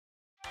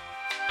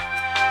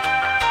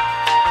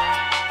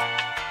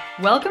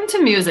Welcome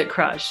to Music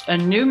Crush, a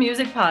new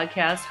music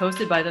podcast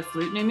hosted by the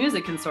Flute New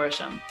Music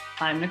Consortium.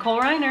 I'm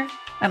Nicole Reiner.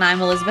 And I'm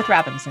Elizabeth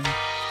Robinson.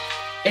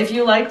 If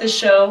you like the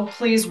show,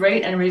 please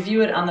rate and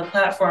review it on the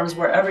platforms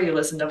wherever you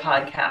listen to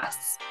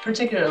podcasts,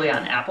 particularly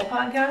on Apple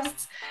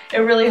Podcasts. It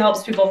really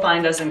helps people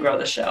find us and grow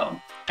the show.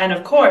 And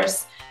of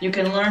course, you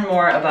can learn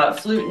more about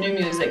Flute New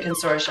Music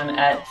Consortium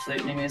at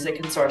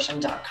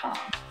flutenewmusicconsortium.com.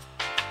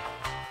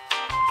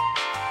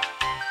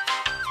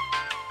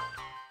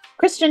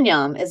 Christian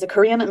Yom is a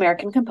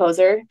Korean-American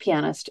composer,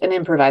 pianist, and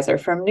improviser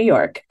from New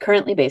York,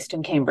 currently based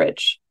in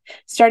Cambridge.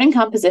 Starting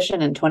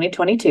composition in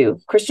 2022,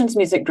 Christian's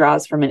music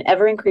draws from an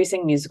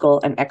ever-increasing musical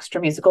and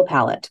extra-musical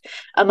palette,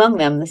 among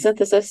them the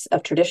synthesis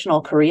of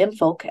traditional Korean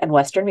folk and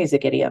Western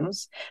music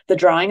idioms, the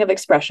drawing of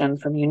expression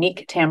from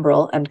unique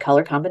timbral and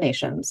color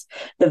combinations,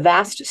 the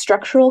vast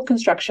structural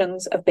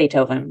constructions of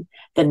Beethoven,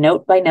 the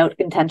note-by-note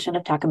intention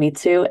of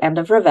Takemitsu and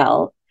of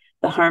Ravel,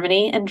 the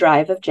harmony and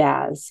drive of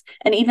jazz,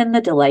 and even the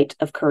delight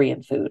of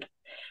Korean food,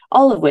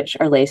 all of which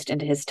are laced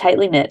into his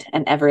tightly knit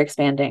and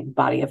ever-expanding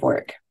body of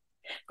work.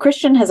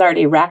 Christian has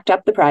already racked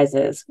up the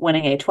prizes,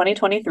 winning a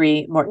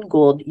 2023 Morton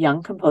Gould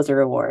Young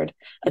Composer Award,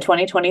 a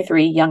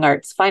 2023 Young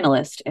Arts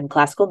finalist in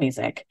classical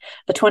music,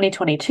 a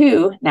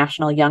 2022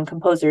 National Young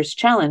Composers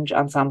Challenge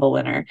Ensemble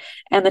winner,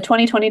 and the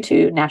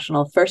 2022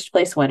 National First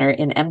Place winner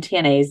in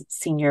MTNA's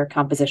Senior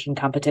Composition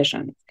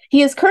Competition.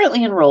 He is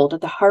currently enrolled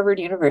at the Harvard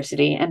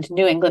University and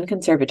New England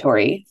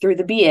Conservatory through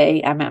the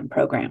BA/MM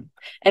program.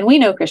 And we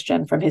know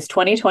Christian from his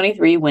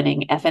 2023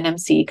 winning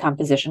FNMC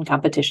Composition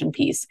Competition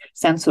piece,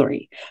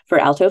 Sansori, for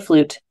alto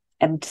flute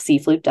and C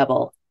flute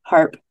double,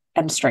 harp,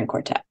 and string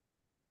quartet.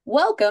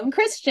 Welcome,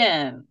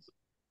 Christian.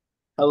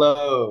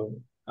 Hello.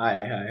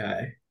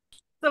 Hi.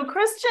 So,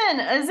 Christian,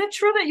 is it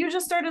true that you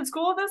just started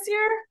school this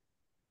year?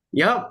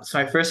 Yep, it's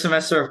my first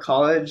semester of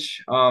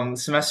college.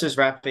 Semester's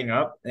wrapping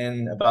up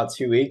in about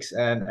 2 weeks,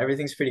 and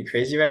everything's pretty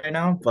crazy right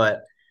now,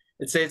 but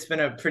I'd say it's been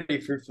a pretty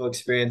fruitful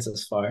experience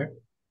thus far.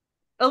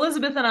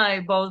 Elizabeth and I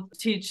both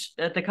teach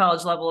at the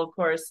college level, of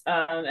course,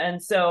 and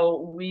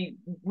so we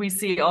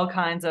see all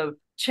kinds of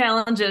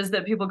challenges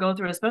that people go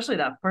through, especially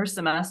that first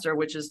semester,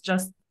 which is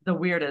just the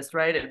weirdest,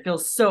 right? It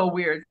feels so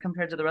weird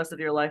compared to the rest of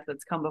your life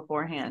that's come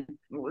beforehand.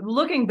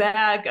 Looking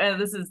back,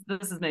 this is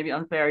maybe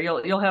unfair.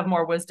 You'll have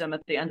more wisdom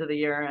at the end of the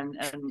year and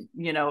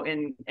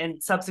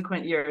in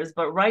subsequent years,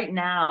 but right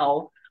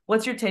now,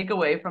 what's your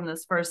takeaway from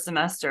this first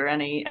semester?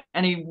 Any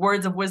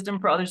words of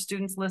wisdom for other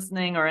students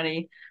listening, or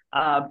any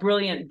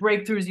brilliant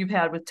breakthroughs you've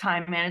had with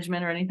time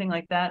management or anything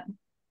like that?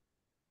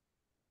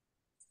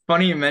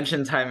 Funny you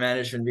mentioned time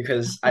management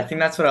because I think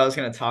that's what I was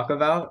going to talk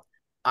about.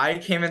 I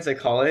came into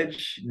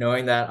college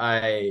knowing that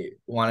I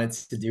wanted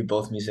to do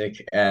both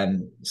music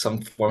and some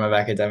form of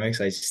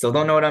academics. I still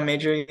don't know what I'm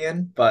majoring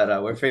in,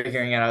 but we're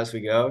figuring it out as we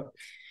go.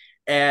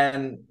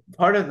 And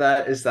part of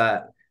that is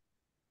that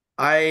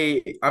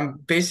I'm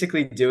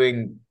basically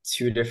doing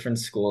two different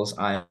schools.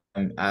 I'm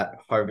at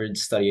Harvard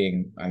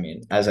studying, I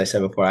mean, as I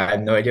said before, I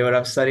have no idea what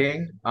I'm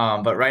studying.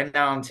 But right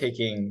now I'm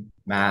taking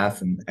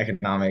math and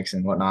economics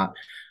and whatnot.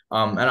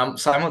 And I'm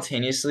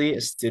simultaneously a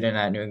student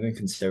at New England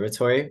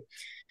Conservatory.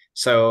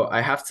 So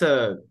I have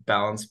to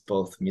balance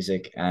both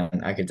music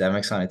and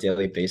academics on a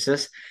daily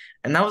basis.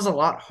 And that was a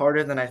lot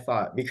harder than I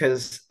thought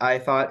because I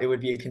thought it would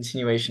be a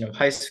continuation of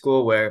high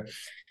school where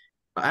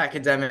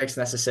academics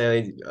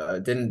necessarily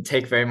didn't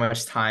take very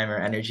much time or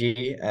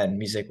energy, and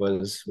music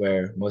was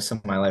where most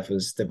of my life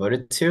was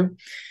devoted to.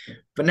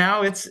 But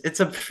now it's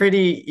a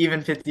pretty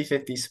even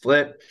 50-50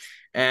 split.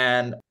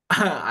 And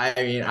I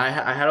mean, I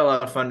had a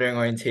lot of fun during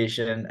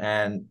orientation,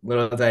 and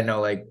little did I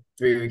know, like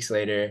 3 weeks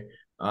later,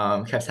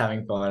 kept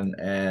having fun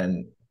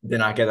and did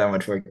not get that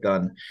much work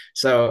done.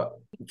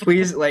 So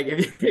please, like,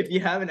 if you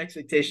have an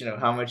expectation of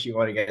how much you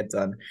want to get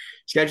done,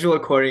 schedule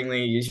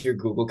accordingly, use your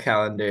Google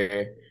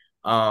Calendar,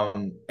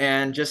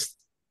 and just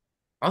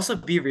also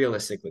be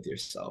realistic with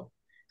yourself,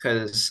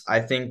 because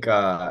I think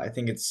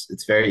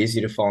it's very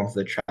easy to fall into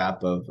the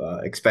trap of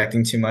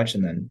expecting too much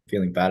and then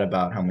feeling bad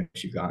about how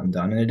much you've gotten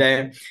done in a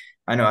day.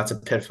 I know that's a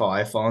pitfall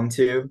I fall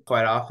into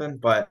quite often,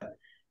 but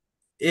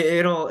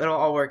it'll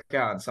all work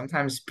out.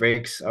 Sometimes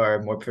breaks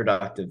are more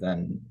productive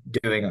than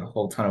doing a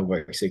whole ton of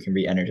work, so you can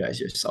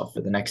re-energize yourself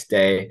for the next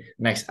day,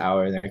 next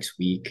hour, the next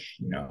week,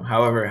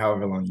 however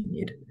long you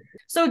need.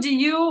 So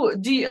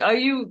are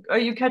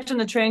you catching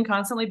the train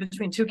constantly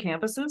between two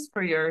campuses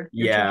for your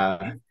Yeah.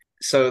 training?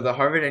 So the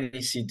Harvard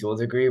NEC dual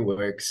degree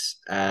works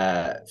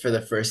for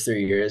the first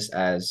 3 years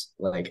as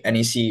like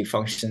NEC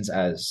functions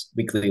as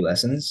weekly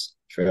lessons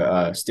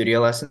for studio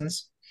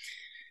lessons.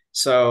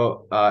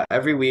 So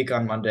every week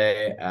on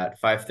Monday at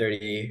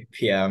 5:30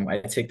 p.m., I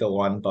take the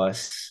one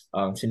bus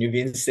to New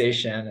Bean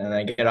Station, and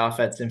I get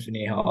off at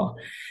Symphony Hall,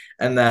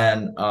 and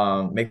then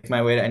make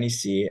my way to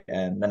NEC,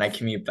 and then I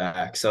commute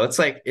back. So it's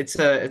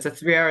a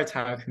 3 hour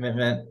time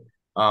commitment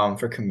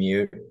for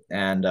commute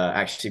and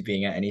actually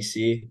being at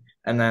NEC.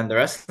 And then the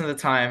rest of the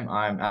time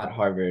I'm at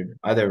Harvard,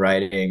 either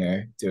writing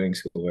or doing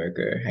schoolwork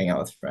or hanging out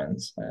with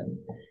friends. And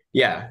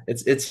yeah,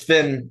 it's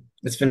been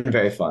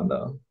very fun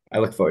though. I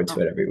look forward to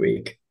it every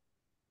week.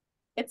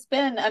 It's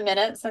been a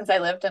minute since I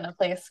lived in a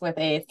place with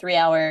a 3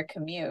 hour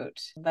commute,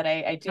 but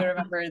I do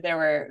remember there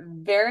were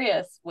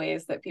various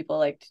ways that people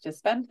liked to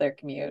spend their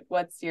commute.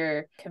 What's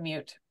your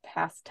commute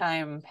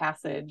pastime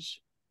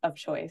passage of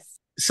choice?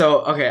 So,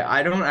 okay,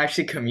 I don't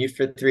actually commute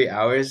for 3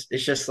 hours.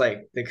 It's just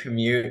like the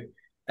commute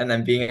and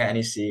then being at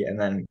NEC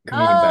and then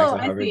commuting back Oh,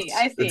 to I Harvard. see.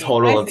 I It's the see. I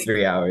total of see.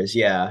 3 hours.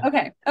 Yeah.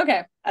 Okay.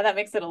 Okay. That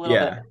makes it a little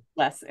bit Yeah.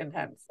 less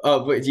intense.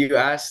 Oh, but you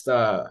asked,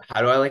 how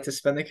do I like to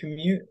spend the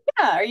commute?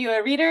 Yeah. Are you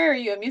a reader? Are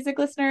you a music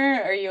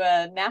listener? Are you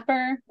a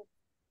napper?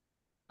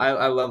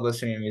 I love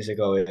listening to music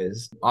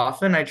always.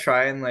 Often I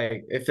try and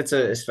like, if it's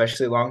a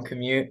especially long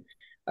commute,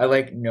 I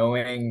like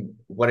knowing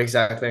what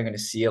exactly I'm going to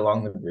see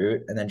along the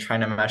route and then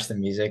trying to match the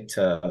music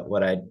to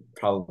what I'd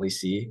probably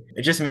see.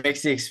 It just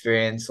makes the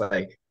experience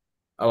like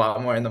a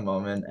lot more in the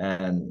moment.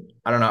 And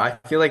I don't know, I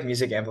feel like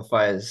music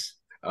amplifies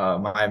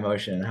my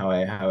emotion and how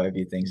I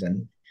view things.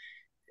 And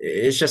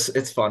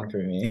it's fun for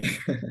me.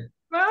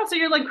 Wow, so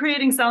you're like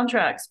creating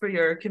soundtracks for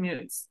your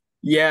commutes.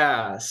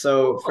 Yeah,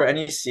 so for Cool.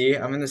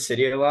 NEC, I'm in the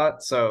city a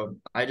lot, so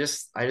I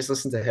just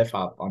listen to hip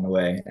hop on the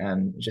way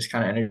and it just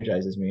kind of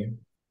energizes me.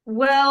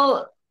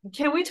 Well,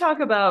 can we talk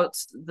about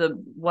the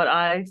what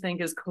I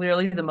think is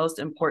clearly the most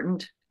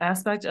important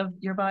aspect of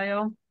your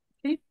bio?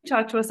 Can you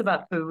talk to us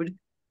about food?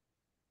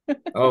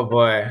 Oh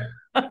boy,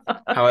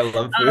 how I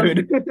love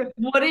food.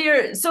 What are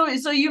your so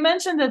you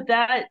mentioned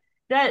that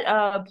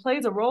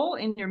plays a role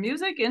in your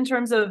music in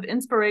terms of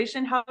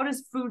inspiration. How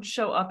does food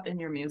show up in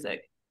your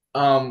music?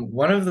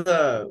 One of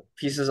the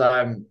pieces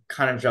I'm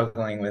kind of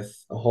juggling with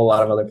a whole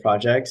lot of other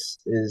projects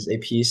is a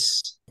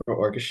piece for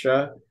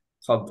orchestra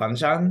called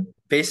Banchan.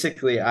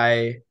 Basically,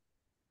 I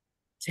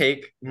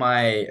take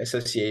my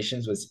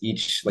associations with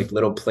each like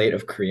little plate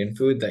of Korean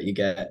food that you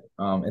get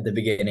at the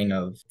beginning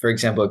of, for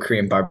example, a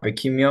Korean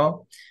barbecue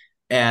meal.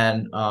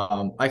 And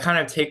I kind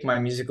of take my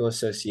musical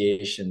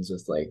associations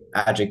with like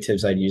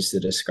adjectives I'd use to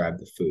describe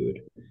the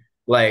food.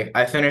 Like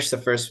I finished the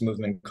first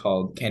movement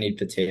called Candied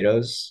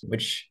Potatoes,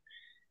 which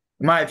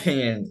in my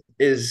opinion,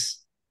 is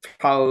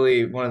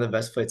probably one of the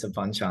best plates of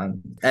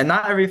banchan. And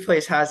not every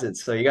place has it,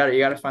 so you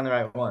gotta find the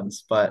right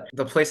ones. But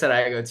the place that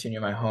I go to near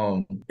my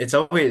home, it's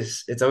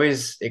always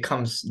it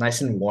comes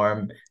nice and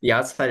warm. The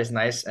outside is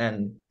nice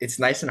and it's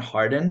nice and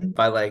hardened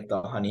by like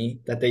the honey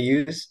that they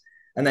use.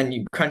 And then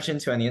you crunch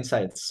into it on the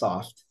inside, it's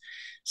soft.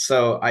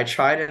 So I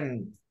tried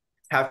and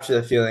capture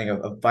the feeling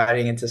of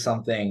biting into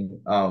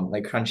something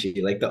like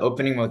crunchy. Like the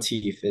opening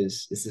motif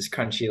is this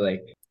crunchy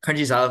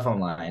xylophone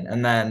line,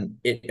 and then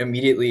it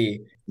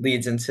immediately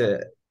leads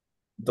into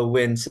the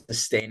wind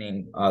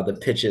sustaining the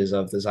pitches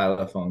of the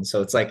xylophone.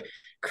 So it's like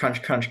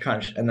crunch, crunch,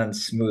 crunch, and then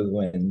smooth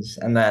winds,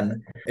 and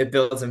then it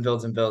builds and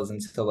builds and builds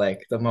into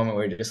like the moment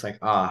where you're just like,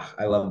 ah,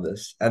 I love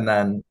this. And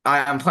then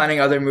I'm planning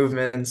other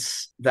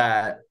movements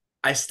that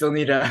I still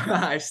need to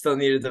I still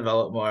need to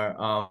develop more.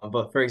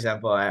 But for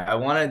example, I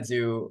want to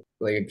do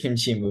like a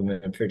kimchi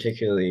movement,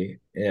 particularly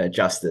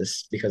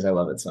justice, because I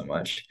love it so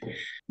much.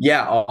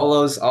 Yeah, all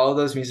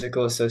those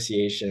musical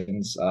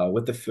associations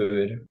with the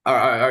food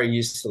are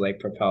used to like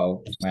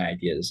propel my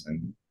ideas,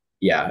 and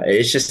yeah,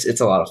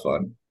 it's a lot of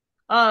fun.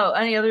 Oh,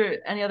 any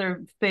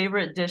other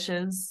favorite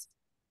dishes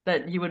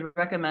that you would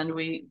recommend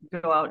we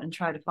go out and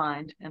try to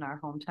find in our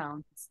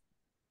hometowns?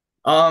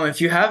 If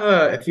you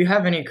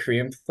have any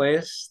Korean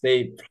place,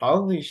 they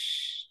probably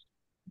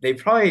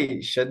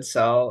should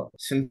sell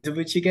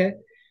sundubujjigae,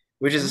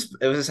 which Mhm. is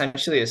it was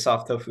essentially a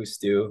soft tofu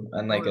stew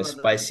and Oh, like we a love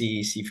those.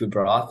 spicy seafood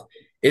broth.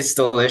 It's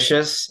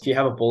delicious. If you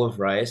have a bowl of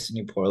rice and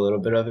you pour a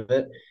little bit of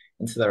it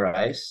into the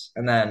rice,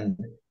 and then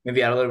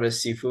maybe add a little bit of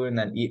seafood and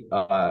then eat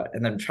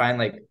and then try and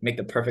like make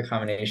the perfect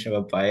combination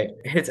of a bite.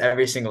 It hits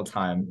every single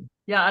time.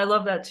 Yeah, I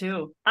love that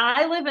too.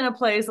 I live in a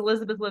place,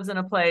 Elizabeth lives in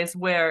a place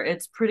where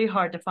it's pretty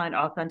hard to find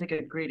authentic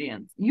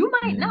ingredients. You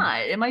might Mm.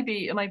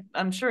 not.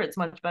 I'm sure it's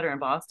much better in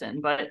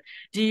Boston, but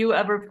do you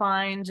ever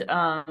find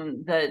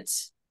that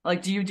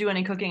like do you do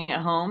any cooking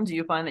at home? Do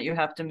you find that you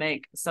have to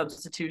make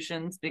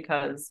substitutions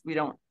because we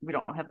don't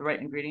have the right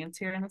ingredients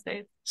here in the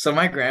States? So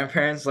my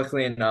grandparents,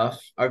 luckily enough,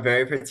 are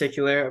very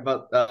particular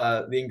about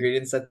the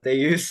ingredients that they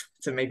use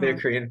to make their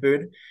Hmm. Korean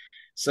food.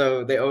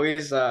 So they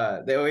always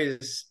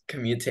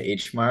commute to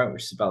H Mart,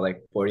 which is about like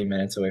 40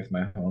 minutes away from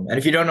my home. And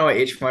if you don't know what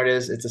H Mart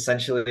is, it's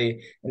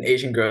essentially an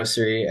Asian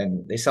grocery,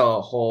 and they sell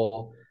a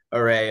whole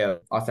array of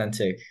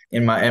authentic,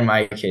 in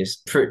my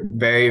case,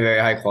 very, very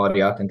high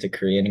quality authentic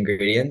Korean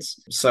ingredients.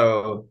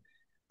 So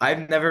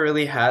I've never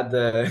really had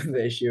the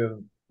the issue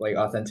of like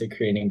authentic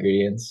Korean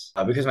ingredients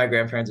because my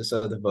grandparents are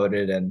so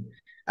devoted and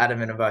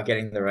adamant about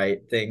getting the right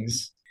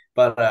things.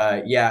 But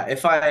yeah,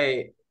 if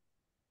I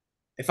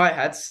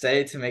had to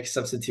say to make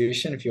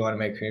substitution, if you want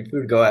to make Korean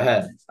food, go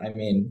ahead. I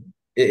mean,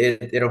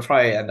 it'll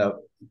probably end up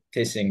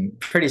tasting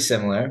pretty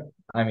similar.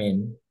 I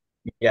mean,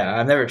 yeah,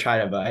 I've never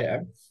tried it, but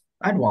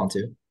I'd want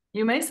to.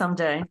 You may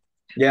someday.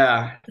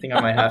 Yeah, I think I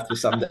might have to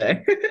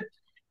someday.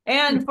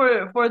 And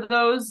for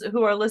those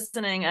who are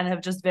listening and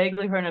have just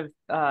vaguely heard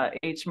of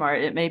H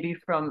Mart, it may be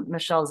from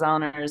Michelle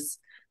Zauner's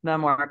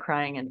memoir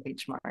 "Crying in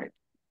H Mart."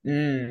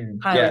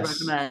 Highly Yes.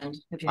 recommend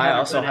if you I haven't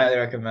also read it. highly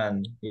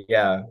recommend.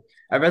 Yeah.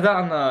 I read that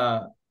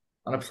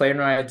on a plane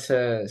ride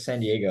to San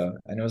Diego,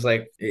 and it was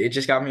like it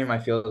just got me in my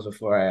feels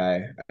before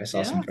I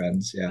saw some Yeah,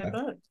 friends. I Yeah.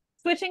 bet.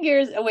 Switching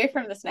gears away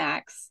from the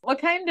snacks, what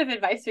kind of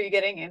advice are you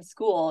getting in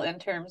school in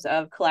terms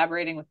of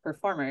collaborating with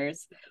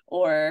performers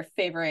or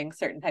favoring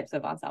certain types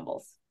of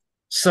ensembles?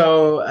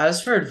 So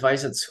as for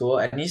advice at school,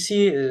 NEC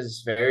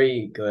is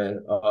very good,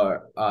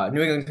 or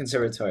New England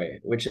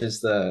Conservatory, which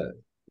is the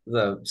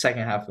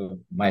second half of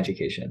my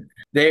education.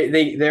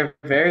 They're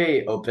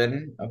very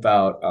open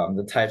about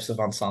the types of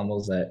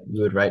ensembles that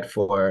you would write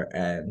for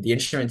and the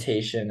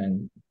instrumentation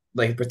and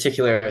like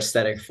particular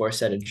aesthetic for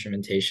said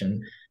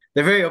instrumentation.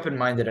 They're very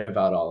open-minded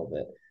about all of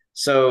it.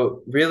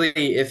 So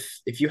really,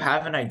 if you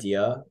have an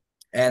idea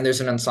and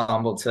there's an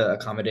ensemble to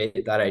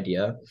accommodate that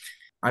idea,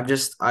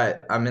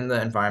 I'm in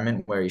the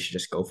environment where you should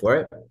just go for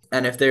it.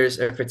 And if there's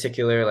a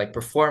particular like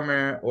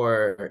performer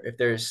or if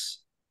there's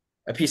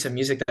a piece of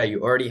music that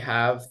you already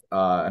have,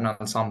 an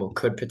ensemble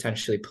could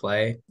potentially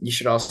play, you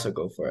should also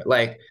go for it.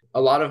 Like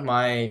a lot of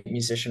my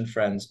musician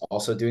friends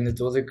also doing the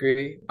dual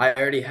degree, I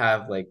already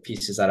have like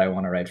pieces that I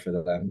want to write for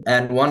them.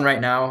 And one right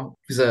now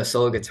who's a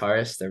solo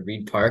guitarist,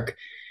 Reed Park.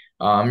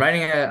 I'm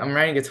writing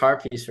a guitar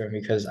piece for him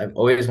because I've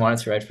always wanted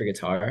to write for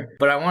guitar,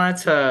 but I wanted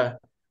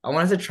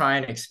to try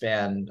and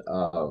expand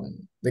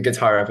the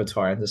guitar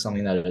repertoire into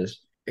something that is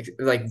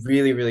like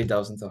really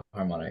delves into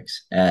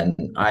harmonics. And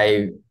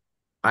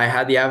I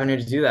had the avenue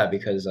to do that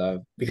because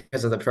of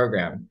the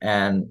program.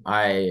 And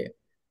I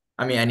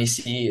mean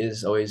NEC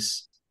is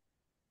always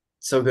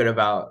so good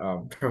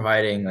about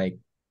providing like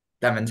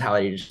that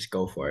mentality to just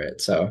go for it.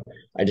 So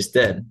I just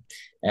did.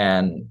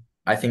 And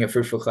I think a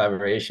fruitful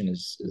collaboration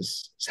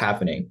is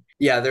happening.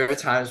 Yeah, there are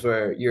times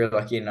where you're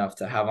lucky enough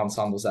to have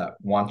ensembles that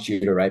want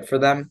you to write for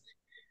them.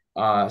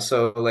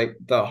 So like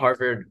the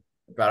Harvard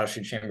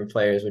Battleship Chamber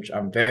players, which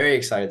I'm very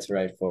excited to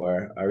write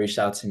for, reached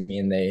out to me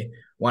and they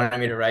wanted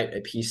me to write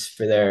a piece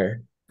for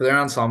their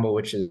ensemble,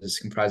 which is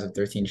comprised of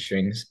 13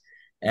 strings.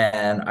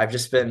 And I've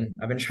been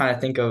trying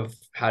to think of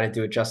how to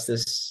do it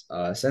justice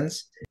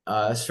since.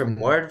 As for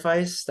more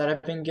advice that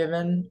I've been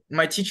given,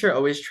 my teacher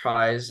always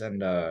tries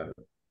and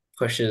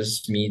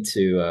pushes me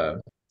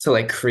to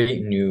like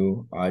create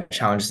new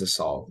challenges to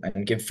solve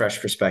and give fresh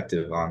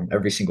perspective on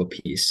every single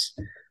piece.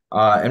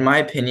 In my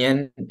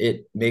opinion,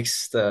 it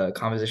makes the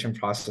composition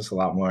process a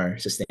lot more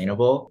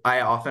sustainable.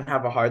 I often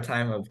have a hard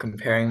time of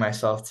comparing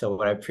myself to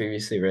what I've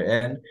previously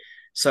written.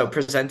 So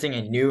presenting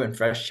a new and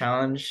fresh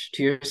challenge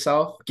to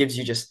yourself gives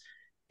you just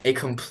a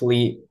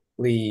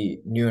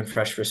completely new and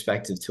fresh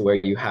perspective to where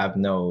you have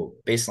no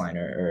baseline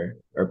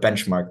or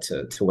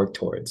benchmark to work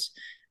towards.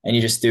 And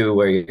you just do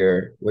where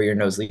your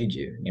nose leads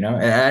you, you know?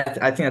 And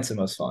I think that's the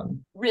most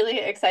fun. Really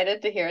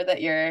excited to hear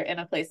that you're in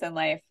a place in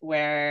life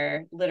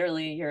where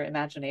literally your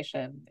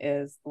imagination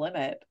is the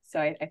limit.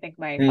 So I think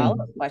my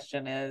follow-up Mm.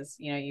 question is,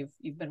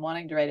 you've been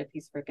wanting to write a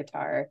piece for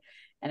guitar,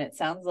 and it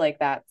sounds like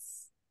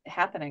that's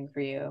happening for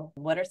you.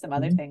 What are some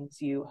other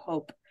things you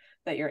hope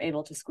that you're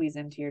able to squeeze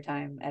into your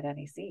time at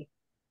NEC?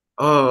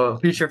 Oh,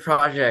 future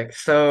project.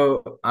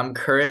 So I'm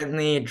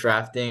currently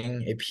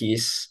drafting a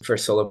piece for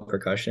solo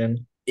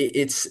percussion.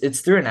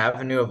 It's through an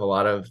avenue of a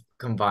lot of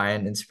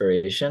combined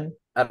inspiration.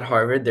 At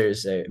Harvard,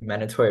 there's a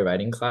mandatory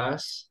writing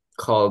class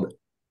called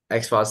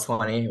XPOS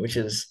 20, which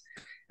is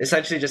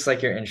essentially just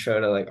like your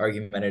intro to like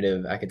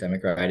argumentative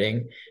academic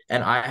writing.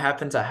 And I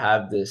happen to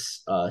have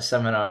this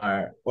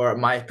seminar, or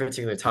my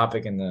particular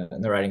topic in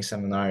the writing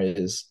seminar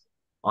is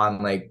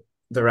on like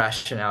the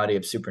rationality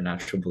of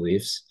supernatural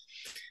beliefs.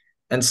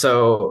 And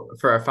so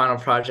for our final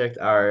project,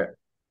 our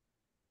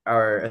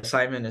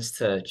assignment is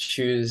to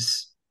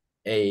choose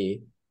a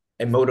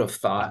a mode of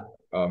thought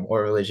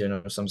or religion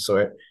of some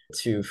sort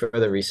to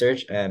further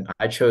research. And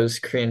I chose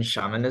Korean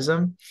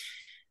shamanism,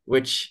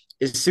 which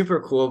is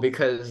super cool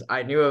because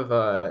I knew of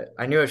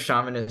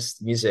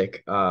shamanist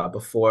music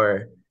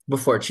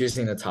before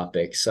choosing the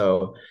topic.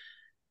 So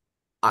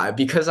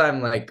because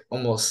I'm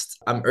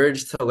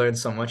urged to learn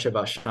so much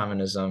about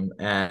shamanism,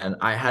 and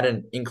I had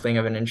an inkling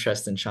of an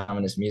interest in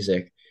shamanist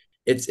music.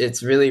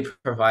 It's really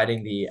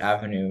providing the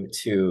avenue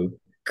to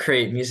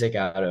create music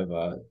out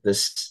of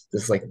this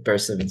like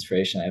burst of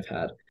inspiration I've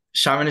had.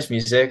 Shamanist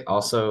music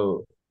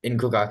also in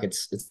Gugak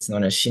it's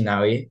known as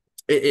Shinawi.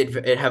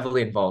 It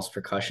heavily involves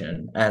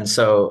percussion, and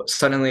so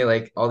suddenly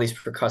like all these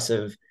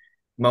percussive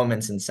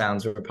moments and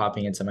sounds were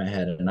popping into my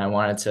head, and I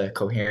wanted to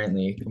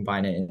coherently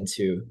combine it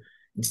into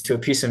a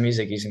piece of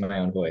music using my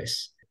own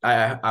voice.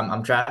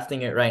 I'm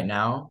drafting it right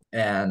now,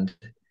 and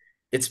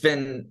it's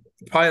been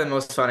probably the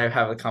most fun I've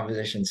had with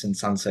composition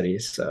since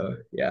Sansori. So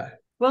yeah.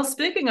 Well,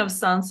 speaking of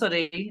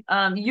Sansori,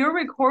 your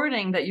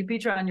recording that you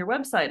feature on your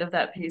website of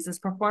that piece is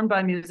performed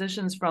by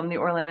musicians from the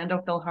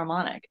Orlando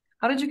Philharmonic.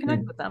 How did you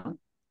connect with them?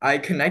 I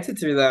connected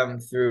through them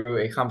through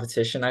a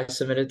competition I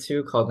submitted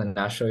to called the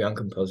National Young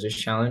Composers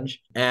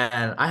Challenge.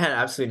 And I had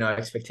absolutely no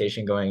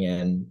expectation going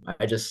in.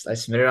 I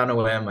submitted on a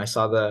whim. I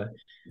saw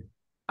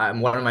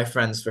one of my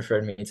friends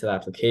referred me to the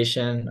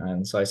application,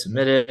 and so I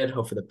submitted,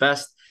 hope for the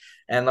best.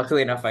 And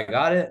luckily enough, I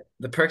got it.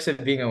 The perks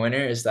of being a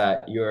winner is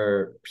that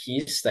your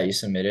piece that you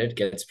submitted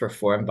gets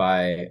performed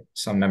by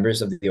some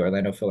members of the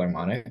Orlando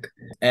Philharmonic.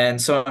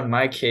 And so in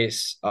my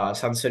case,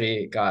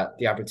 Sansori got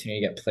the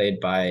opportunity to get played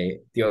by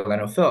the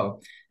Orlando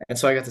Phil. And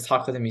so I got to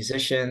talk with the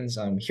musicians,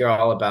 hear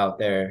all about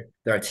their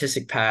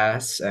artistic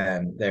paths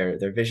and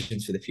their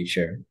visions for the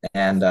future.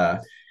 And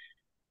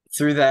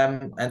through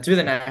them and through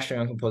the National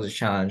Young Composers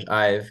Challenge,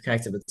 I've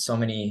connected with so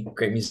many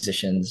great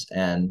musicians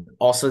and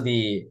also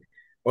the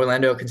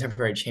Orlando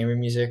Contemporary Chamber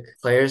Music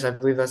players, I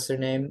believe that's their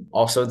name,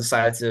 also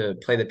decided to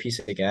play the piece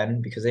again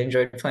because they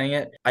enjoyed playing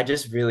it. I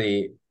just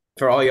really,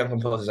 for all young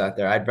composers out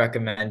there, I'd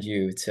recommend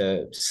you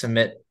to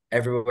submit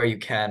everywhere you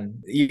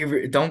can.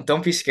 You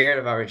don't be scared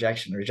about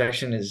rejection.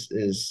 Rejection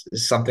is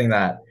something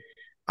that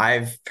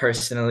I've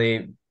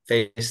personally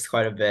faced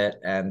quite a bit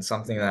and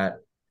something that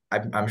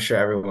I'm sure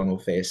everyone will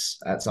face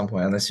at some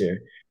point unless you're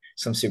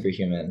some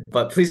superhuman.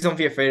 But please don't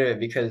be afraid of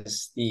it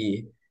because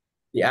the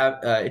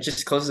app it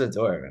just closes the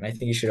door, and I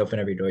think you should open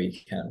every door you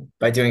can.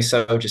 By doing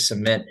so, just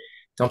submit.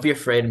 Don't be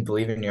afraid and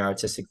believe in your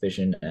artistic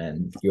vision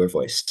and your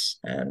voice,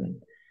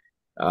 and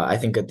I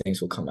think good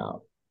things will come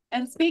out.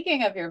 And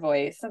speaking of your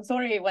voice,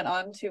 Sansori went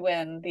on to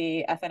win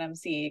the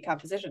FNMC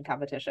composition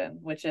competition,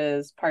 which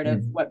is part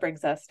of what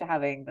brings us to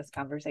having this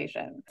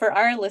conversation. For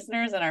our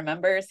listeners and our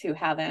members who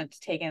haven't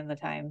taken the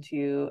time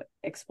to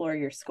explore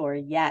your score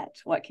yet,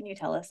 what can you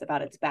tell us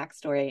about its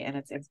backstory and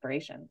its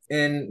inspirations?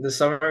 In the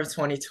summer of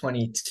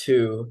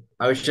 2022,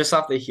 I was just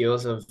off the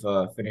heels of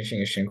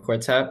finishing a string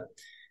quartet.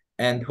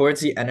 And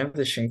towards the end of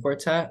the string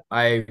quartet,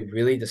 I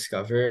really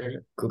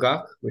discovered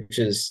gugak, which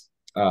is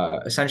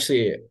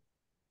essentially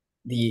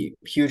the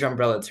huge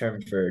umbrella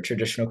term for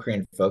traditional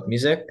Korean folk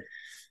music.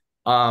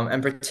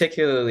 And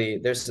particularly,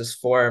 there's this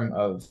form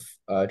of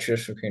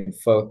traditional Korean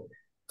folk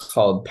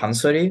called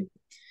pansori,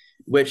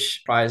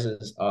 which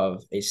comprises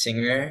of a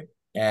singer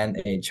and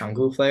a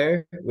changu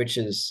player, which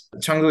is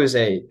changu is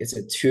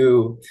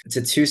it's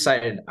a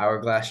two-sided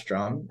hourglass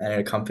drum, and it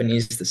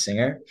accompanies the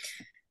singer.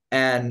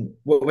 And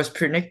what was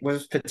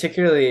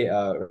particularly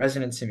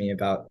resonant to me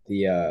about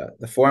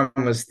the form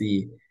was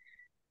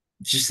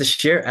just the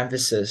sheer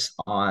emphasis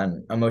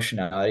on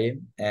emotionality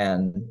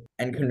and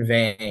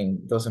conveying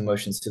those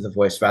emotions to the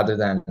voice rather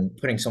than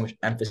putting so much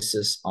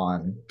emphasis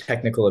on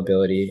technical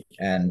ability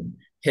and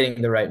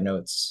hitting the right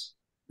notes.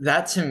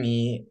 That to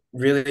me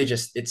really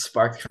just it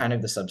sparked kind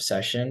of this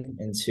obsession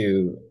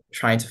into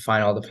trying to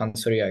find all the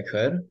pansori I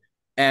could.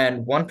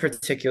 And one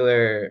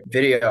particular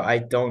video, I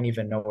don't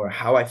even know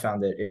how I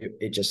found it.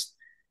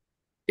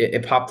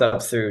 It popped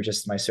up through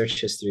just my search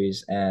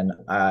histories, and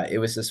it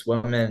was this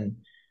woman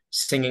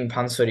singing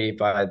pansori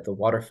by the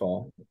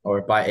waterfall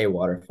or by a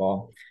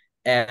waterfall.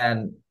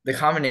 And the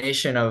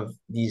combination of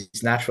these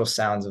natural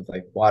sounds of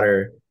like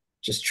water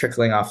just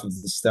trickling off of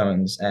the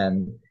stones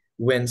and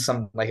wind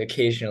some like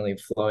occasionally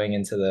flowing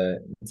into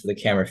the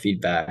camera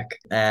feedback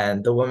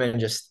and the woman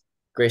just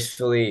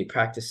gracefully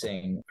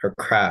practicing her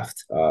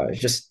craft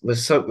just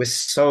was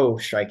so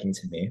striking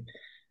to me.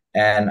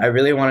 And I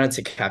really wanted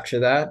to capture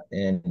that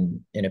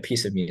in a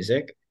piece of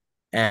music.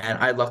 And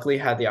I luckily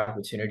had the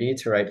opportunity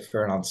to write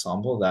for an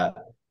ensemble that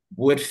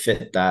would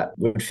fit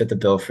the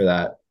bill for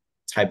that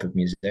type of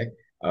music,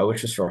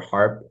 which was for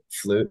harp,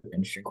 flute,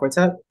 and string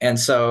quartet. And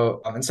so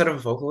instead of a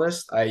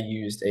vocalist, I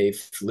used a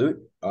flute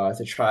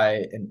to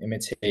try and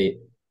imitate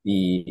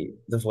the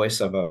voice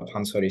of a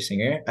pansori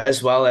singer,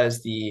 as well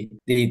as the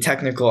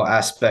technical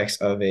aspects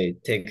of a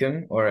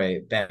tekum or a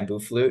bamboo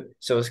flute.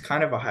 So it's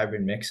kind of a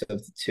hybrid mix of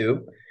the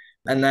two.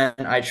 And then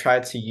I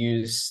tried to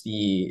use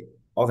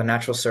all the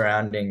natural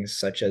surroundings,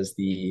 such as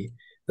the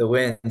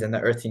wind and the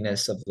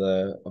earthiness of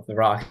the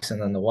rocks, and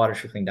then the water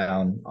trickling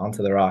down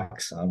onto the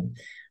rocks.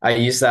 I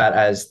use that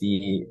as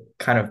the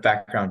kind of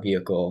background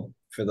vehicle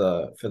for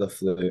the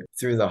flute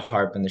through the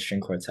harp and the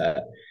string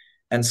quartet.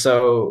 And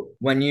so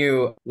when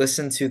you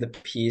listen to the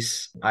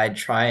piece, I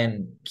try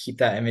and keep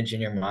that image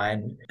in your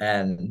mind.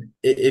 And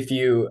if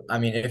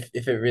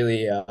if it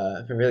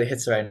really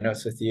hits the right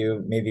notes with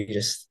you, maybe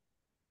just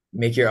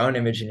make your own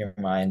image in your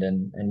mind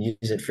and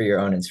use it for your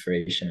own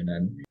inspiration.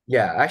 And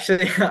yeah,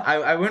 actually,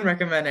 I wouldn't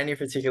recommend any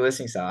particular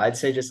listening style. I'd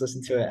say just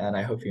listen to it, and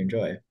I hope you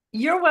enjoy.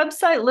 Your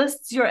website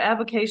lists your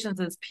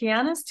avocations as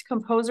pianist,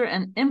 composer,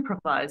 and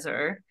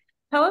improviser.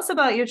 Tell us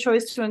about your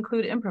choice to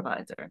include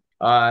improviser.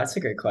 That's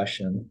a great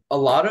question. A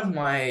lot of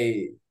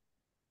my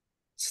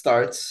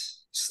start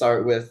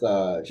with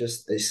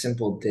just a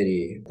simple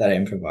ditty that I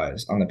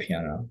improvised on the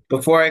piano.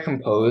 Before I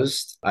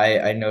composed,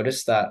 I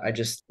noticed that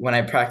when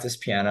I practiced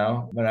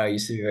piano, when I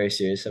used to be very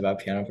serious about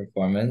piano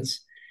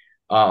performance,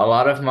 a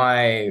lot of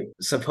my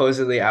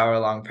supposedly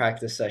hour-long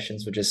practice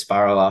sessions would just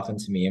spiral off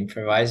into me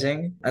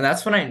improvising. And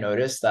that's when I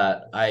noticed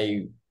that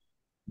I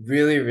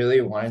really,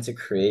 really wanted to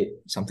create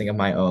something of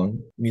my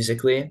own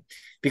musically.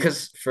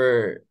 Because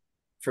for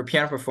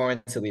piano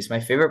performance, at least, my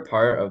favorite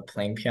part of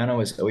playing piano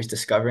was always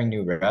discovering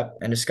new rep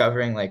and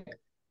discovering like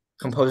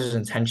composers'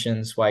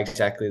 intentions, why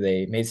exactly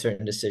they made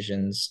certain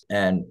decisions,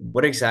 and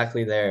what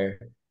exactly their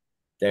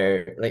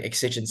like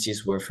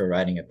exigencies were for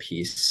writing a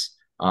piece.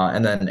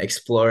 and then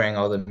exploring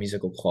all the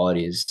musical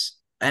qualities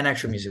and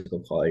extra musical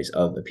qualities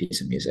of a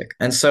piece of music.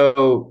 And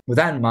so with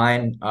that in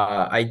mind,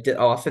 I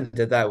often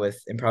did that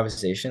with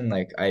improvisation.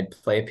 Like I'd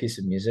play a piece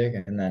of music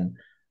and then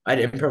I'd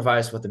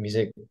improvise what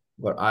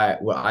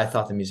I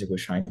thought the music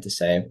was trying to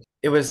say.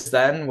 It was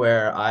then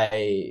where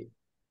I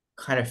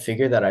kind of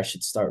figured that I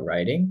should start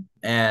writing.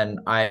 And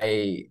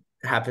I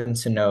happen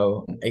to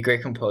know a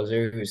great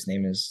composer whose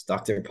name is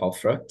Dr. Paul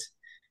Frucht,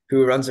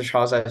 who runs the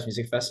Charles Ives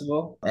Music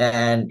Festival.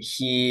 And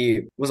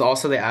he was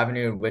also the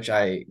avenue in which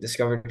I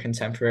discovered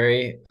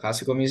contemporary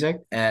classical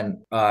music. And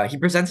he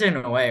presented it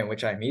in a way in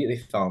which I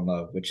immediately fell in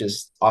love, which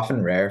is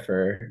often rare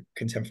for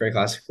contemporary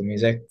classical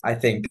music. I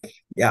think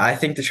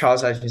the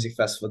Charles Ives Music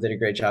Festival did a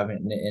great job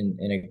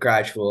in a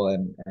gradual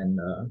and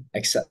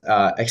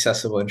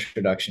accessible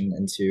introduction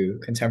into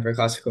contemporary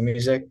classical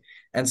music.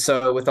 And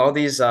so with all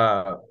these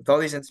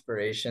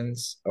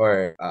inspirations,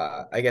 or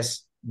I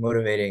guess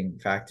motivating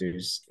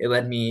factors, it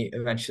led me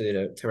eventually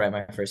to write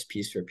my first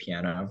piece for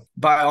piano.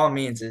 By all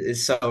means,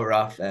 it's so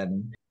rough,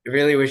 and it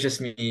really was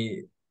just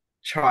me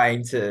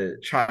trying to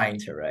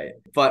write.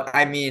 But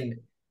I mean,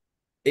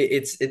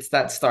 it's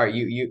that start.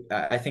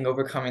 I think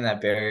overcoming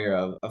that barrier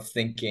of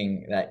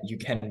thinking that you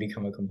can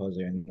become a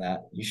composer and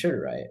that you should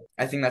write.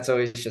 I think that's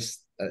always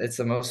just it's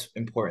the most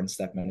important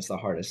step and it's the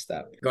hardest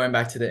step. Going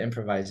back to the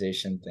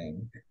improvisation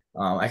thing,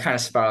 I kind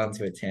of spiraled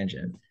into a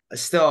tangent.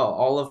 Still,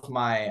 all of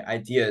my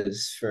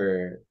ideas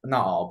for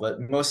not all,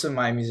 but most of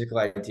my musical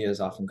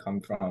ideas often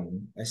come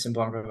from a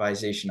simple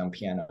improvisation on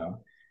piano.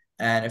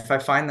 And if I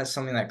find that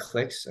something that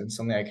clicks and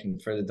something I can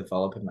further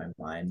develop in my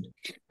mind,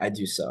 I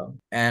do so.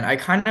 And I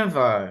kind of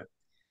I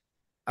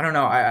don't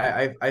know,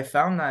 I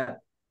found that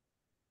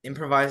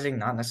improvising,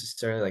 not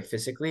necessarily like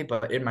physically,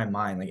 but in my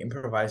mind, like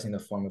improvising the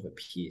form of a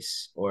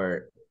piece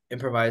or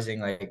improvising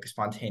like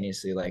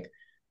spontaneously, like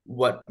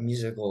what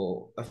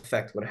musical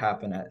effect would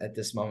happen at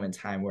this moment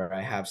in time where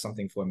I have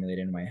something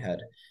formulated in my head,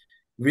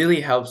 really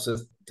helps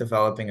with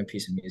developing a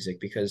piece of music.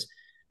 Because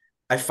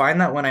I find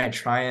that when I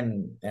try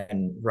and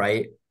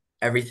write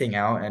everything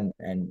out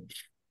and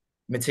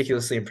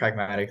meticulously and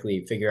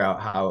pragmatically figure out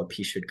how a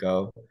piece should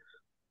go,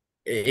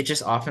 it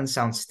just often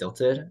sounds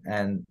stilted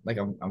and like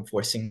I'm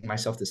forcing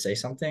myself to say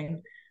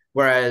something.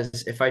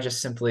 Whereas if I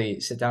just simply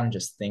sit down and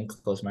just think,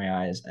 close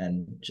my eyes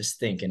and just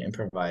think and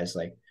improvise,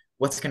 like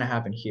what's gonna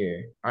happen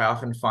here, I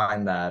often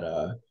find that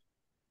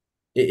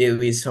it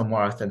leads to a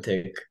more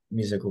authentic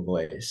musical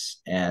voice.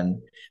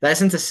 And that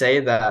isn't to say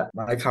that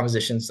my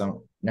compositions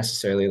don't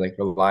necessarily like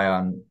rely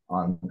on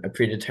a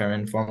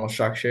predetermined formal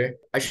structure.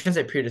 I shouldn't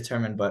say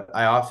predetermined, but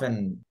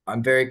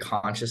I'm very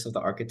conscious of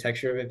the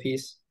architecture of a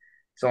piece.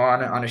 So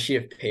on a sheet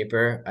of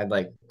paper, I'd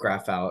like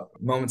graph out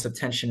moments of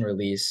tension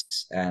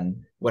release and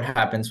what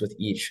happens with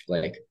each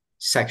like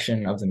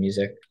section of the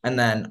music. And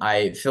then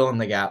I fill in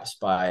the gaps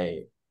by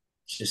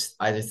just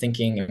either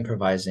thinking,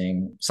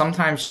 improvising,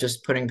 sometimes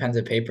just putting pen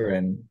to paper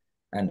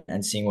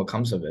and seeing what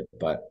comes of it.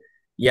 But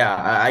yeah,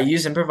 I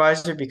use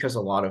improviser because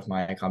a lot of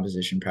my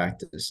composition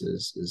practice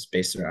is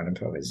based around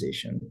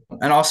improvisation.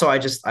 And also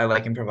I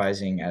like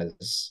improvising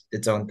as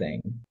its own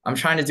thing. I'm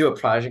trying to do a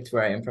project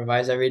where I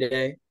improvise every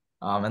day,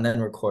 and then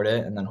record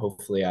it, and then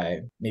hopefully I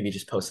maybe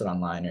just post it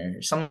online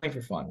or something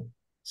for fun.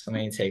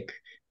 Something to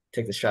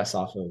take the stress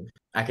off of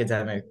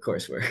academic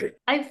coursework.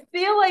 I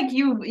feel like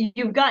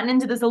you've gotten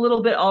into this a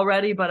little bit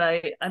already, but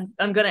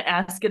I'm going to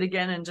ask it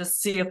again and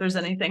just see if there's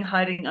anything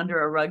hiding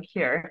under a rug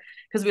here,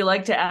 because we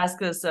like to ask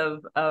this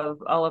of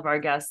all of our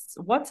guests.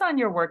 What's on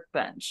your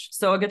workbench?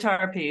 So a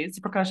guitar piece,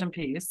 a percussion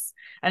piece,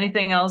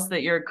 anything else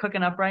that you're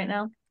cooking up right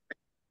now?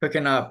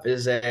 Cooking up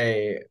it's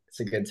a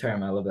good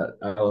term. I love that.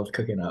 I love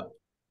cooking up.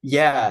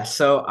 Yeah,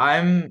 so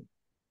I'm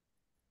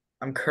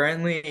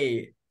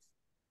currently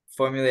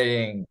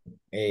formulating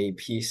a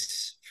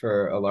piece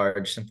for a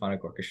large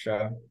symphonic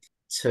orchestra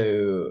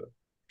to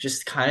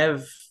just kind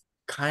of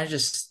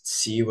just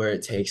see where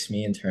it takes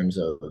me in terms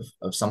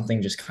of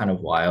something just kind of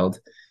wild.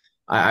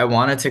 I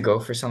wanted to go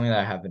for something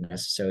that I haven't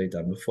necessarily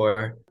done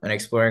before and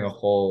exploring a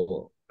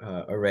whole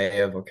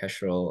array of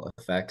orchestral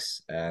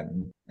effects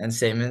and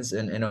statements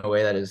in a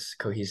way that is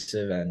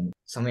cohesive and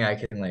something I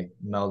can like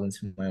meld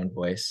into my own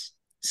voice.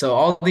 So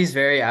all these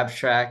very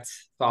abstract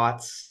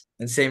thoughts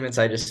and statements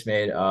I just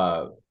made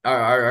are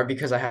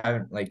because I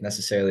haven't like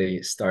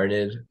necessarily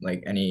started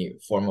like any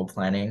formal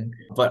planning,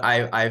 but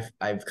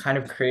I've kind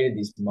of created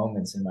these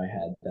moments in my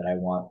head that I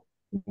want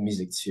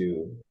music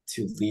to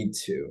lead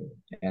to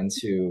and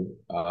to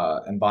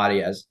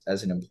embody as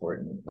an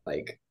important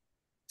like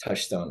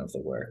touchstone of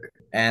the work.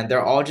 And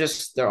they're all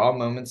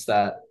moments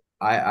that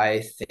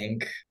I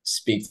think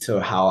speak to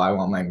how I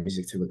want my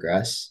music to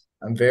progress.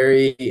 I'm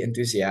very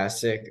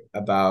enthusiastic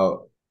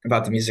about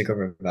the music of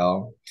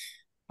Ravel.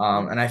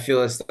 And I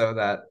feel as though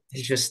that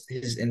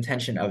his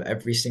intention of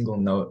every single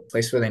note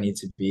placed where they need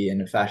to be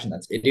in a fashion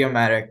that's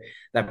idiomatic,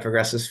 that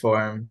progresses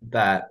form,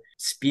 that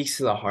speaks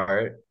to the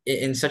heart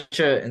in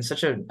such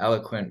an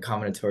eloquent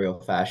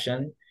combinatorial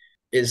fashion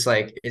is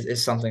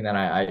something that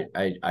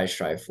I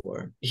strive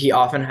for. He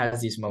often has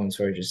these moments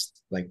where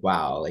just like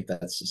wow, like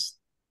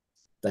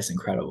that's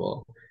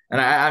incredible. And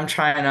I'm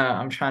trying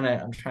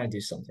to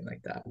do something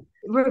like that.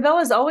 Ravel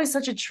is always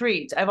such a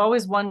treat. I've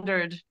always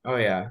wondered Oh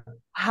yeah.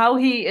 how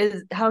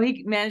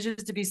he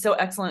manages to be so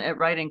excellent at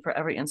writing for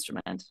every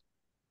instrument.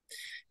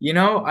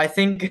 I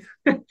think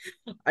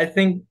I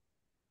think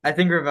I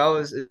think Ravel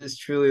is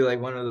truly like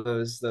one of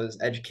those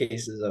edge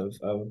cases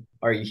of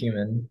are you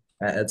human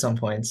at some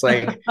points.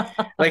 Like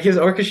his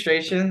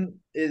orchestration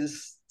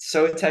is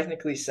so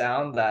technically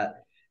sound that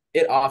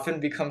it often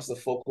becomes the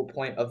focal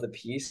point of the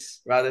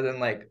piece rather than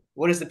like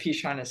what is the piece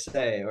trying to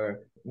say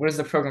or what is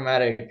the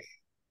programmatic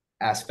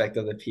aspect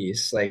of the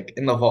piece. Like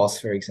in the waltz,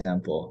 for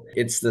example,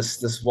 it's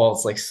this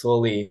waltz like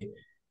slowly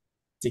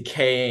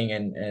decaying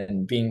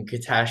and being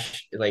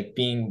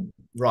being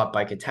wrought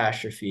by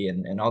catastrophe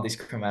and all these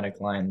chromatic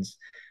lines.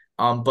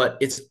 But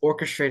it's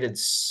orchestrated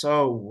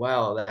so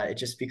well that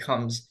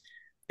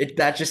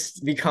that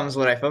just becomes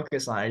what I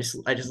focus on. I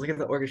just look at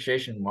the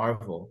orchestration,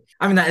 marvel.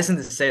 I mean, that isn't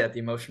to say that the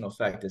emotional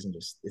effect isn't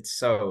just it's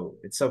so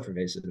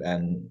pervasive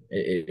and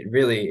it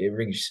really it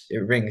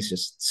rings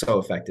just so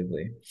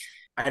effectively.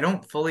 I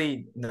don't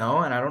fully know,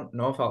 and I don't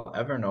know if I'll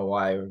ever know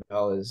why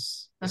Ravel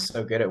is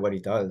so good at what he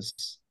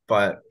does.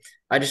 But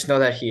I just know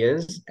that he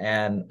is,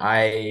 and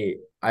I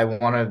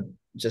want to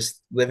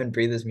just live and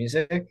breathe his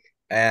music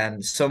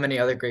and so many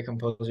other great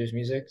composers'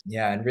 music.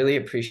 Yeah, and really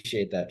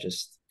appreciate that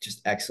just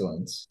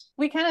excellence.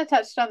 We kind of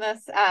touched on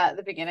this at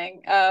the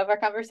beginning of our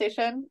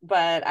conversation,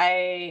 but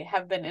I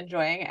have been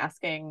enjoying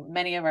asking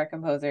many of our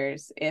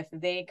composers if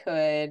they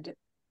could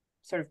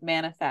sort of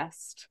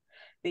manifest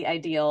the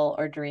ideal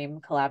or dream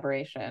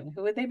collaboration.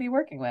 Who would they be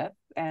working with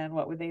and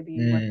what would they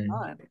be working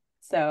Mm, on?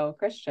 So,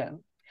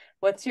 Christian,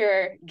 what's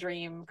your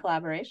dream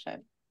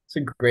collaboration? it's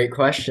a great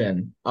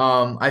question.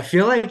 I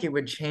feel like it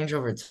would change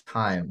over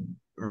time.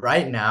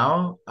 Right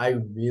now,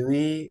 I'm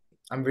really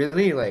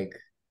like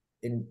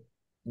in,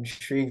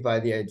 intrigued by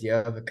the idea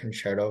of a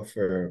concerto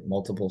for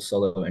multiple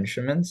solo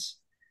instruments.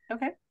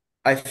 Okay.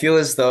 I feel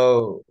as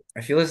though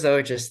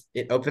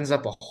it opens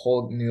up a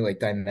whole new like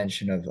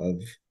dimension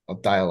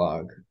of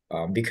dialogue.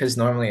 Because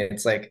normally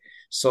it's like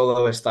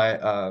soloist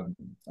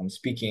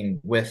speaking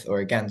with or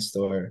against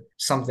or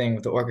something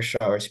with the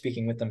orchestra or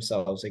speaking with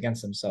themselves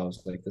against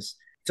themselves like this.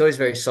 It's always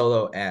very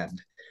solo and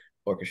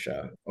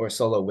orchestra or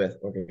solo with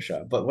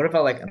orchestra. But what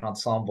about like an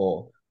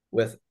ensemble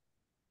with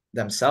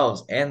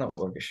themselves and the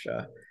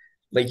orchestra?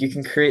 Like you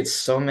can create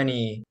so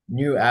many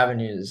new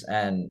avenues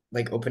and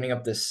like opening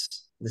up this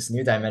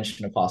new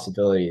dimension of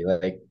possibility,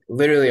 like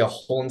literally a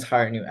whole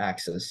entire new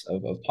axis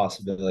of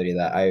possibility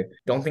that I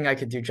don't think I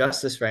could do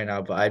justice right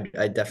now, but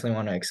I definitely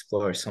want to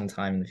explore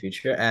sometime in the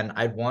future. And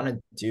I'd want to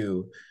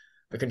do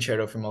a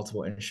concerto for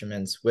multiple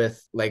instruments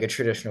with like a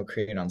traditional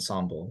Korean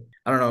ensemble.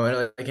 I don't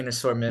know, like an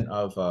assortment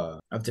of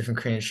different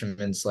Korean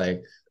instruments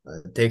like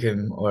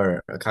daegum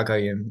or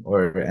kakayim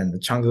or and the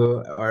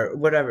changu or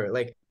whatever,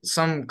 like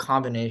some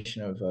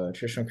combination of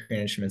traditional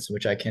Korean instruments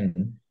which I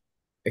can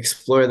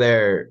explore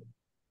their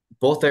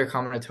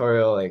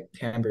combinatorial like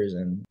timbres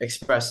and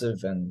expressive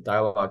and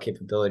dialogue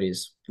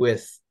capabilities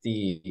with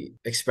the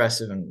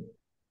expressive and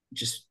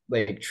just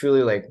like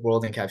truly like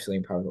world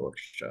encapsulating power of the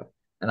orchestra.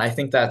 And I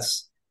think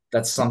that's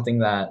something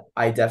that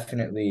I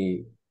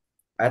definitely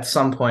at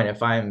some point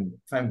if I'm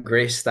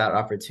graced that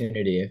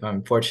opportunity, if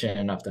I'm fortunate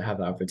enough to have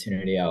the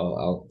opportunity,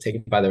 I'll take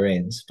it by the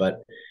reins.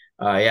 But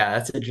yeah,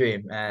 that's a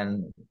dream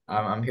and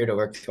I'm here to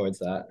work towards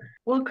that.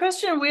 Well,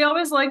 Christian, we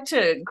always like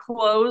to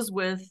close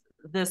with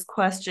this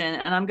question,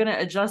 and I'm going to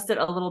adjust it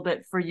a little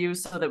bit for you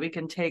so that we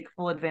can take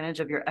full advantage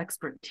of your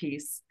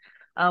expertise.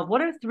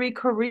 What are three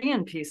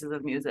Korean pieces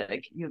of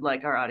music you'd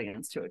like our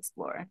audience to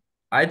explore?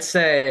 I'd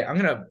say I'm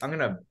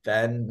gonna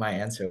bend my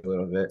answer a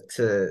little bit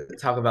to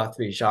talk about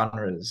three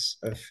genres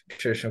of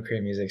traditional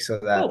Korean music so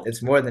that Oh,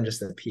 it's more than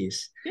just a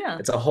piece. yeah.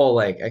 It's a whole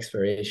like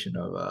exploration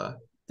of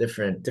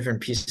different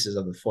pieces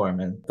of the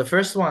form. And the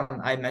first one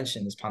I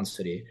mentioned is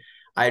Pansori.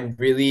 I'd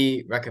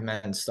really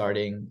recommend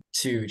starting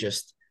to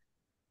just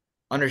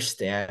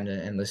understand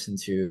and listen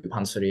to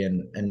Pansori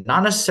and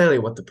not necessarily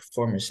what the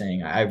performer is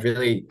saying. I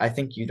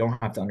think you don't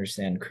have to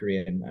understand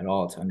Korean at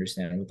all to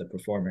understand what the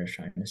performer is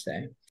trying to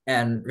say.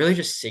 And really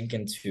just sink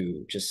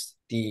into just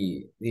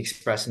the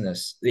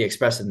expressiveness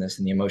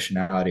and the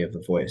emotionality of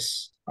the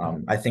voice.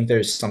 I think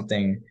there's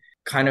something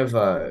kind of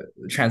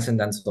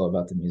transcendental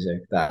about the music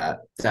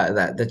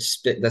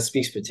that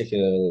speaks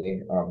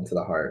particularly to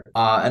the heart.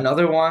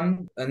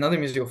 Another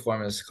musical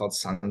form is called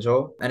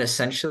sanjo, and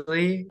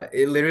essentially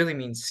it literally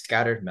means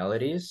scattered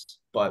melodies.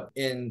 But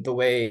in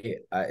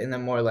the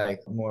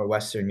more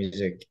Western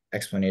music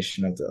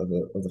explanation of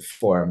the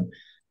form,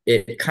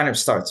 it kind of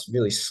starts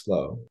really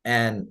slow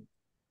and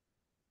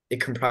it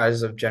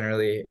comprises of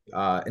generally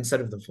instead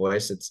of the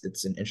voice,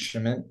 it's an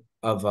instrument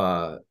of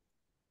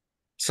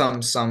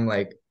some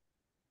like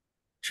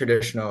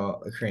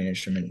traditional Korean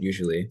instrument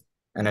usually,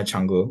 and a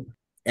changu.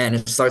 And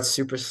it starts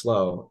super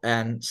slow,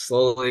 and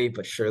slowly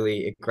but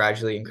surely, it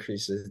gradually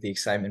increases. The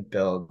excitement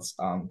builds.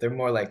 They're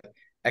more like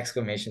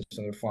exclamations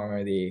from the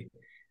performer.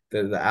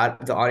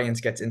 The audience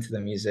gets into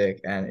the music,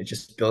 and it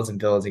just builds and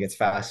builds. It gets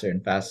faster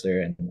and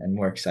faster and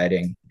more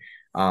exciting.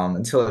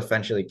 until it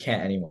eventually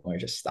can't anymore, it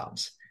just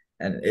stops.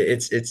 And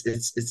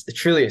it's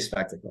truly a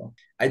spectacle.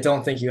 I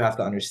don't think you have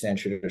to understand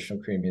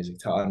traditional Korean music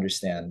to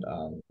understand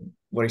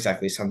what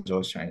exactly Sansori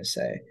was trying to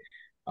say.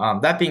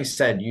 That being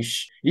said,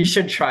 you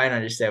should try and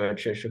understand what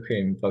traditional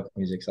Korean folk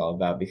music is all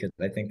about, because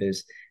I think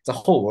it's a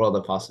whole world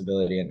of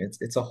possibility, and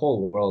it's a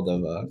whole world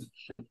of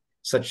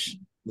such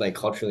like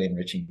culturally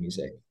enriching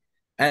music.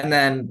 And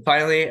then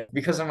finally,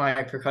 because of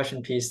my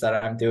percussion piece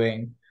that I'm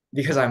doing,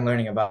 because I'm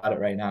learning about it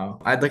right now,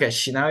 I'd look at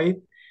Shinai,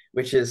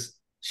 which is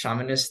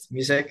shamanist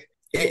music.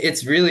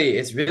 It's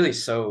really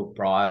so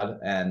broad,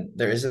 and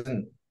there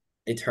isn't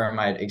a term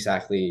I'd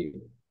exactly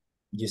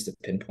use to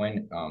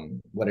pinpoint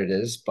what it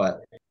is,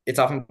 but it's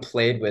often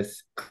played with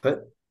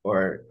kut,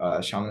 or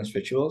shamanist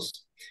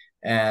rituals.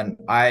 And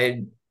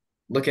I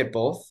look at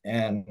both,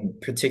 and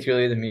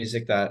particularly the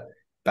music that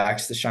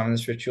backs the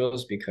shamanist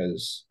rituals,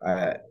 because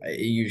it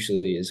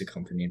usually is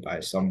accompanied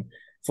by some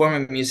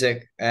form of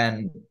music.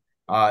 And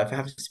if it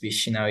happens to be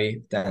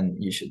Shinawi, then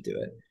you should do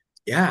it.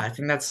 Yeah, I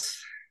think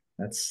that's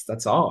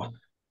all.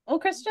 Well,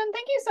 Christian,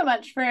 thank you so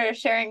much for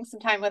sharing some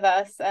time with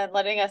us and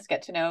letting us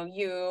get to know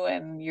you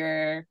and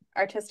your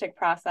artistic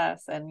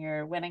process and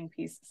your winning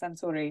piece,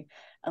 Sansori,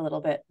 a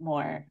little bit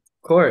more.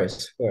 Of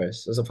course. It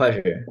was a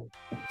pleasure.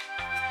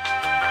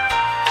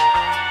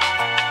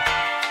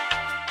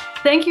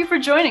 Thank you for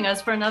joining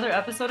us for another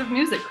episode of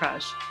Music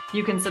Crush.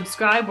 You can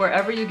subscribe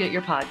wherever you get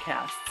your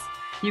podcasts.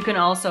 You can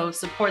also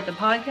support the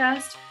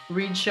podcast,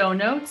 read show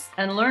notes,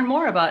 and learn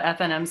more about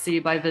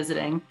FNMC by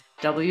visiting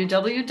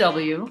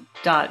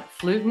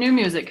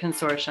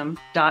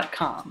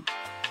www.flutenewmusicconsortium.com.